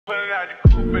What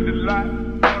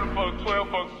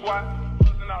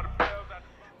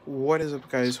is up,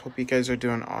 guys? Hope you guys are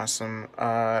doing awesome.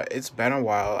 It's been a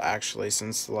while actually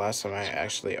since the last time I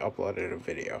actually uploaded a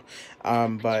video.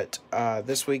 But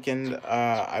this weekend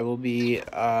I will be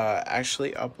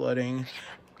actually uploading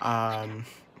because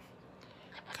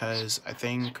I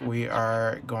think we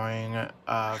are going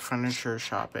furniture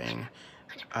shopping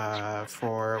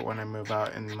for when I move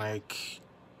out in like,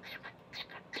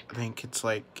 I think it's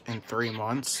like in 3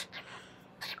 months.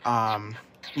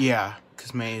 Yeah,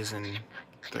 because May is in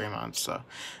 3 months, so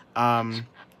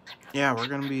yeah, we're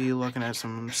gonna be looking at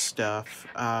some stuff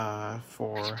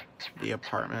for the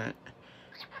apartment,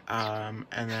 and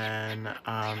then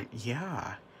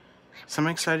yeah, some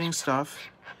exciting stuff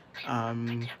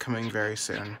coming very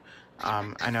soon.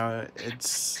 I know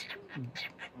it's,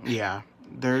 yeah,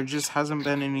 there just hasn't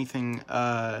been anything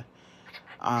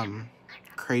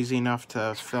crazy enough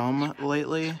to film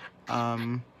lately,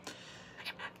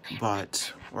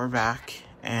 but we're back,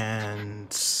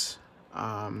 and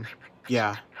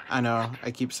yeah, I know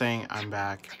I keep saying I'm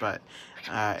back, but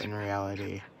in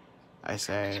reality I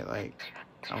say like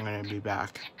I'm gonna be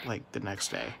back like the next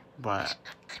day, but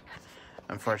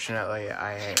unfortunately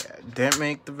I didn't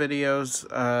make the videos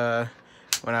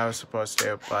when I was supposed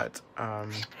to, but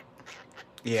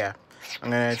yeah, I'm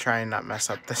gonna try and not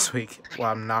mess up this week.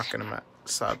 Well, I'm not gonna mess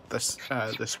up this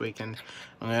weekend.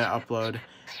 I'm gonna upload,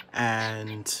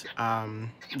 and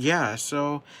yeah,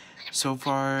 so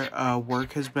far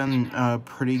work has been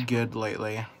pretty good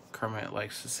lately. Kermit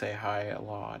likes to say hi a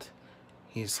lot.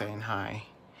 He's saying hi.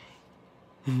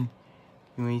 You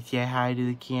want to say hi to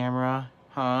the camera?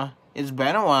 Huh? It's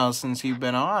been a while since you've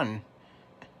been on.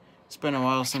 It's been a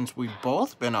while since we've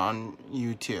both been on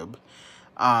YouTube.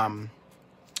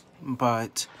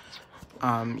 But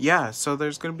yeah, so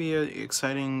there's gonna be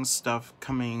exciting stuff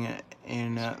coming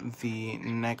in the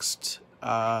next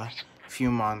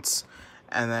few months,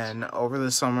 and then over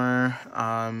the summer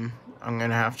I'm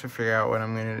gonna have to figure out what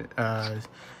I'm gonna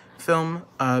film,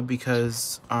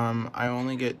 because I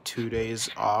only get 2 days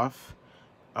off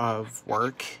of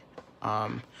work,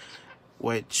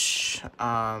 which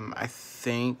I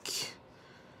think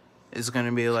is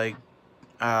gonna be like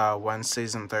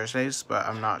Wednesdays and Thursdays, but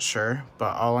I'm not sure.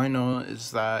 But all I know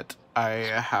is that I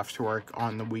have to work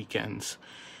on the weekends,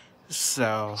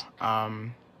 so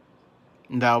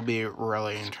that'll be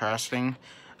really interesting,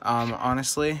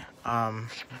 honestly.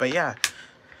 But yeah,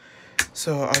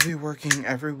 so I'll be working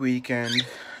every weekend,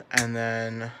 and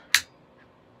then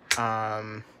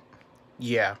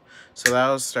yeah, so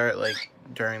that'll start like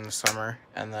during the summer,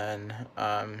 and then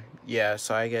yeah,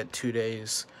 so I get 2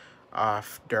 days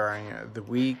off during the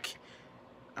week,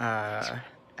 and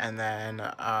then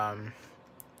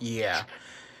yeah,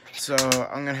 so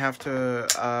I'm gonna have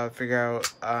to figure out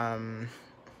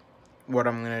what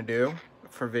I'm gonna do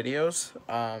for videos.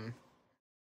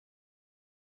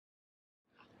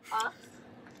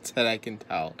 That I can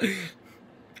tell.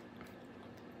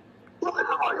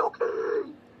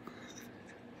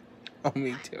 Oh,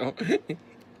 me too.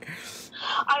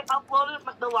 I uploaded,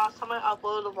 the last time I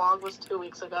uploaded a vlog was 2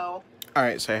 weeks ago.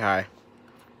 Alright, say hi.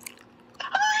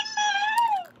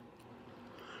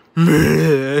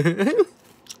 I'm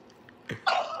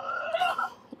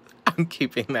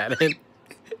keeping that in.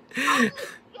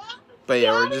 But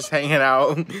yeah, we're just hanging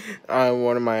out.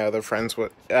 One of my other friends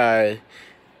would,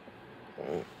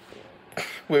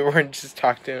 we were just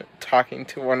talking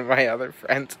to one of my other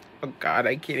friends. Oh God,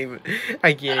 I can't even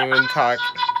talk.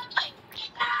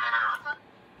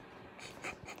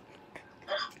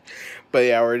 But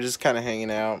yeah, we're just kind of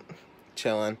hanging out,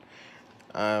 chilling.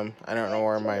 I don't know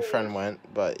where my friend went,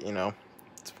 but you know,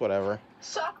 it's whatever.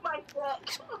 Suck my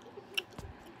dick.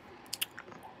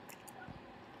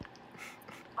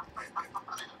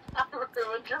 I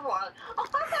ruined your one.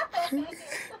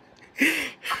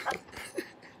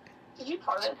 Did you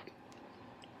fart?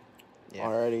 Yeah.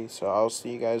 Alrighty, so I'll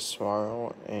see you guys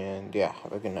tomorrow, and yeah,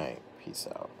 have a good night. Peace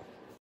out.